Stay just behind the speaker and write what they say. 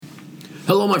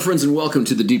Hello, my friends, and welcome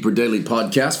to the Deeper Daily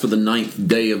Podcast for the 9th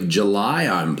day of July.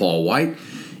 I'm Paul White.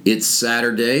 It's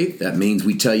Saturday. That means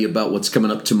we tell you about what's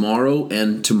coming up tomorrow,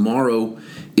 and tomorrow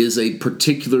is a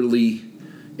particularly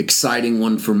exciting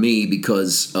one for me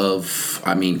because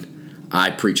I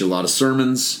preach a lot of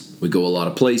sermons. We go a lot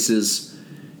of places.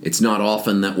 It's not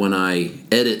often that when I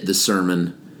edit the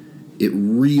sermon, it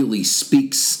really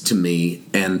speaks to me,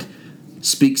 and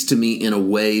speaks to me in a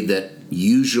way that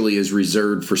usually is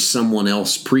reserved for someone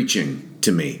else preaching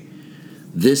to me.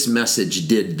 This message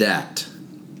did that.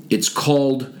 It's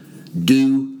called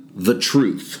Do the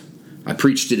Truth. I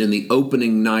preached it in the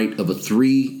opening night of a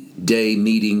 3-day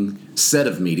set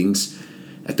of meetings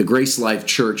at the Grace Life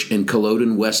Church in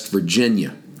Culloden, West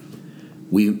Virginia.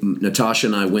 Natasha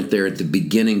and I went there at the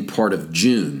beginning part of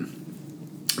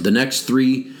June. The next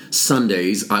 3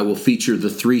 Sundays, I will feature the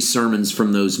 3 sermons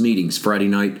from those meetings: Friday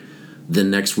night, then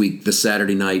next week, the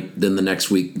Saturday night, then the next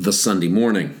week, the Sunday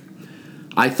morning.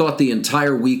 I thought the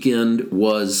entire weekend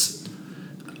was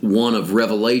one of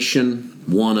revelation,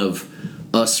 one of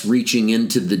us reaching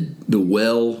into the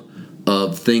well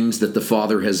of things that the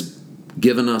Father has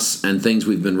given us and things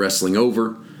we've been wrestling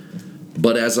over.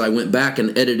 But as I went back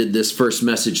and edited this first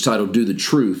message titled Do the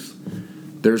Truth,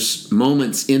 there's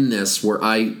moments in this where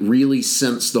I really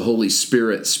sense the Holy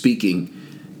Spirit speaking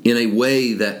in a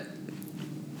way that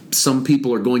some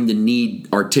people are going to need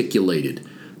articulated,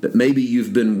 that maybe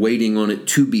you've been waiting on it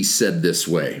to be said this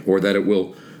way, or that it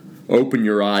will open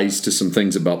your eyes to some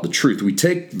things about the truth. We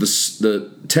take the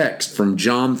text from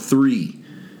John 3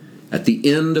 at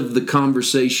the end of the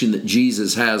conversation that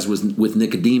Jesus has with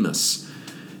Nicodemus,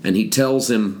 and he tells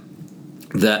him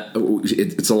that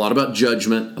it's a lot about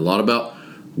judgment, a lot about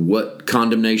what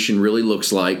condemnation really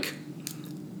looks like,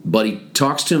 but he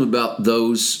talks to him about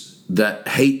those that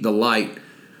hate the light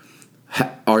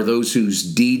are those whose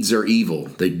deeds are evil.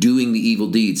 They're doing the evil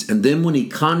deeds. And then when he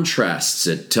contrasts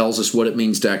it, tells us what it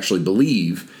means to actually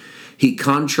believe, he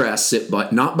contrasts it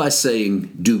not by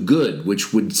saying do good,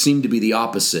 which would seem to be the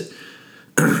opposite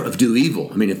of do evil.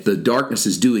 I mean, if the darkness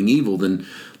is doing evil, then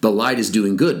the light is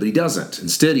doing good, but he doesn't.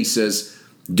 Instead, he says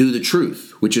do the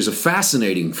truth, which is a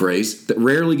fascinating phrase that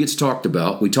rarely gets talked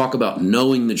about. We talk about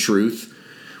knowing the truth.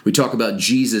 We talk about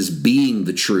Jesus being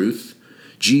the truth,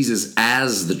 Jesus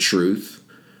as the truth,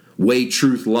 way,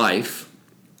 truth, life,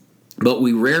 but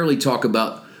we rarely talk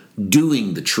about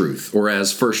doing the truth, or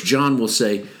as 1 John will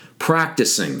say,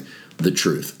 practicing the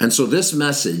truth. And so this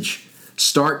message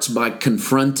starts by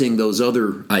confronting those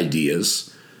other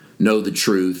ideas, know the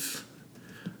truth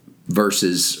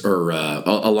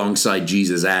alongside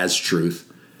Jesus as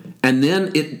truth. And then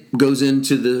it goes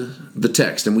into the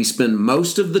text, and we spend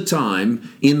most of the time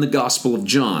in the Gospel of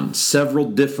John, several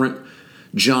different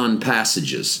John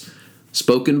passages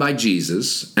spoken by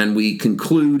Jesus, and we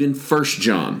conclude in 1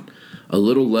 John, a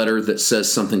little letter that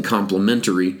says something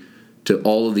complementary to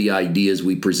all of the ideas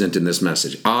we present in this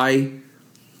message. I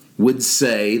would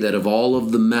say that of all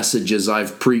of the messages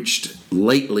I've preached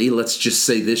lately, let's just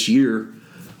say this year,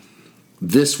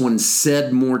 this one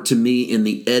said more to me in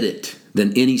the edit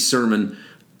than any sermon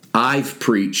I've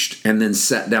preached and then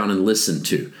sat down and listened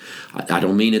to. I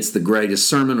don't mean it's the greatest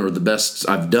sermon or the best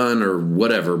I've done or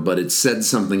whatever, but it said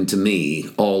something to me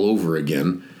all over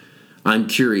again. I'm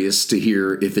curious to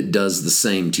hear if it does the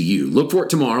same to you. Look for it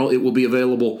tomorrow. It will be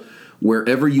available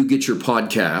wherever you get your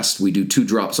podcast. We do 2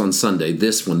 drops on Sunday.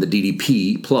 This one, the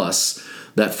DDP, plus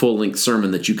that full-length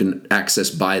sermon that you can access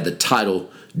by the title,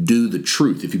 Do the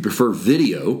Truth. If you prefer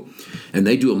video, and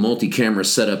they do a multi-camera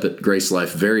setup at Grace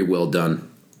Life, very well done.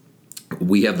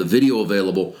 We have the video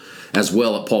available as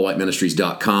well at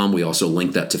paulwhiteministries.com. We also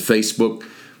link that to Facebook,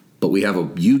 but we have a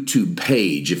YouTube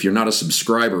page. If you're not a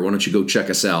subscriber, why don't you go check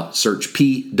us out? Search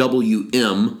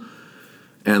PWM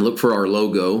and look for our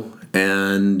logo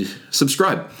and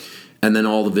subscribe. And then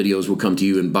all the videos will come to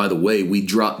you. And by the way, we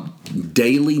drop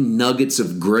daily nuggets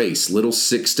of grace, little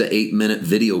 6 to 8 minute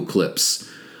video clips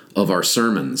of our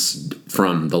sermons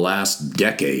from the last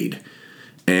decade.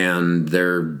 And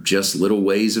they're just little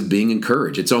ways of being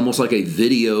encouraged. It's almost like a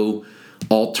video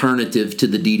alternative to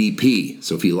the DDP.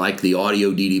 So if you like the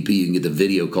audio DDP, you can get the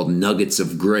video called Nuggets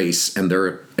of Grace, and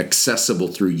they're accessible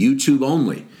through YouTube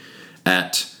only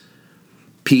at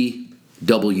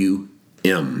PWM.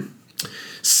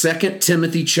 2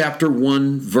 Timothy chapter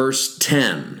 1, verse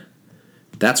 10.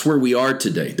 That's where we are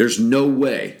today. There's no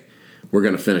way we're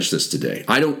going to finish this today.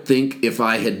 I don't think if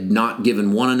I had not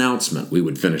given one announcement, we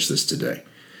would finish this today.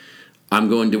 I'm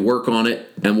going to work on it,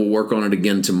 and we'll work on it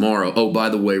again tomorrow. Oh, by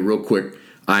the way, real quick,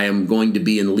 I am going to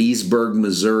be in Leesburg,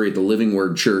 Missouri at the Living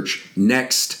Word Church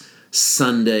next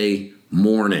Sunday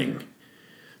morning.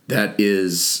 That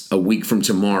is a week from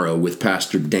tomorrow with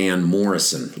Pastor Dan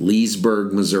Morrison,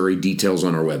 Leesburg, Missouri. Details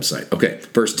on our website. Okay,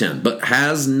 verse 10. But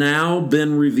has now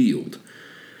been revealed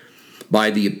by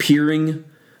the appearing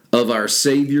of our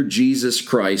Savior Jesus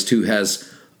Christ, who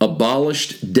has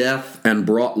abolished death and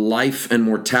brought life and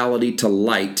mortality to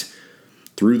light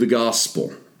through the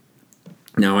gospel.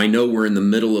 Now, I know we're in the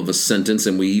middle of a sentence,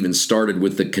 and we even started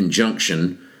with the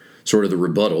conjunction, sort of the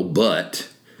rebuttal,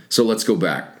 so let's go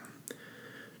back.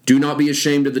 Do not be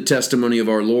ashamed of the testimony of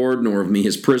our Lord, nor of me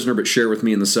his prisoner, but share with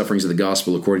me in the sufferings of the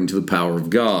gospel according to the power of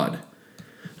God,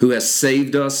 who has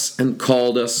saved us and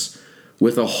called us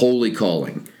with a holy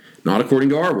calling, not according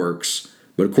to our works,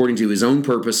 but according to his own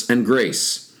purpose and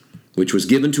grace, which was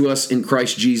given to us in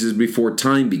Christ Jesus before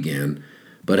time began,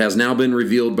 but has now been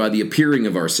revealed by the appearing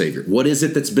of our Savior. What is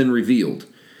it that's been revealed?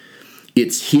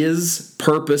 It's his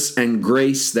purpose and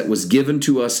grace that was given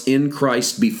to us in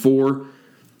Christ before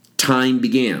time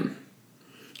began.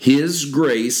 His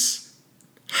grace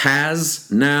has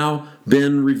now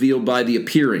been revealed by the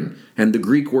appearing. And the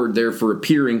Greek word there for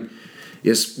appearing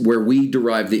is where we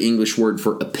derive the English word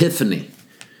for epiphany,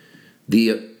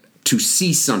 to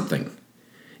see something.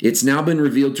 It's now been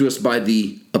revealed to us by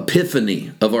the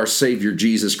epiphany of our Savior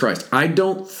Jesus Christ. I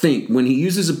don't think, when he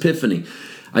uses epiphany,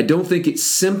 I don't think it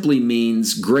simply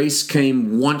means grace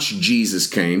came once Jesus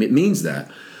came. It means that.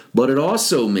 But it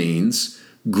also means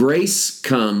grace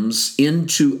comes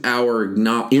into our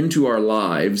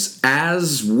lives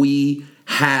as we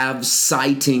have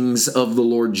sightings of the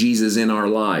Lord Jesus in our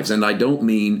lives. And I don't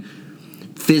mean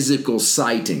physical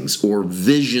sightings or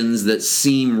visions that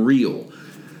seem real.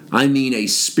 I mean a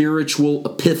spiritual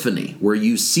epiphany where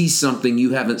you see something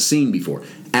you haven't seen before.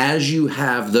 As you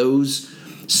have those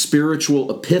spiritual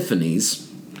epiphanies,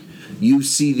 you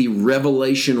see the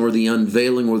revelation or the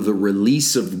unveiling or the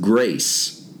release of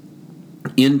grace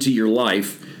into your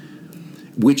life,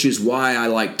 which is why I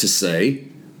like to say,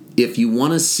 if you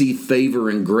want to see favor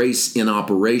and grace in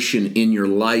operation in your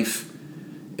life,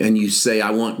 and you say,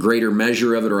 I want greater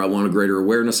measure of it, or I want a greater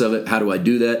awareness of it, how do I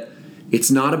do that?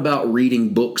 It's not about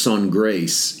reading books on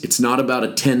grace. It's not about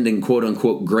attending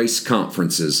quote-unquote grace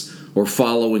conferences or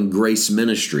following grace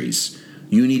ministries.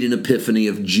 You need an epiphany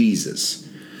of Jesus.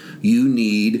 You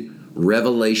need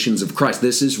revelations of Christ.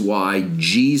 This is why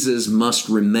Jesus must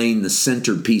remain the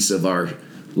centerpiece of our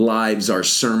lives, our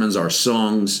sermons, our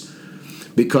songs,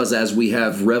 because as we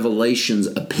have revelations,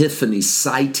 epiphany,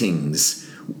 sightings,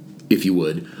 if you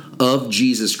would, of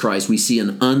Jesus Christ, we see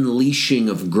an unleashing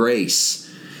of grace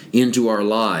into our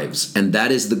lives. And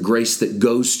that is the grace that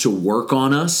goes to work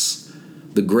on us,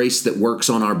 the grace that works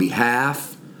on our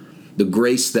behalf, the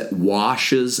grace that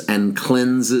washes and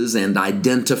cleanses and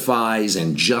identifies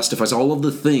and justifies, all of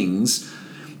the things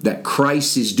that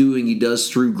Christ is doing, he does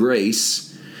through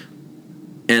grace.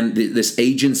 And this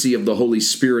agency of the Holy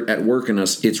Spirit at work in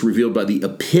us, it's revealed by the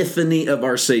epiphany of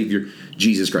our Savior,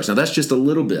 Jesus Christ. Now that's just a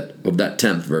little bit of that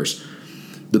 10th verse.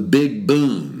 The big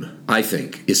boom, I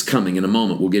think, is coming in a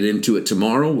moment. We'll get into it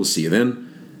tomorrow. We'll see you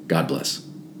then. God bless.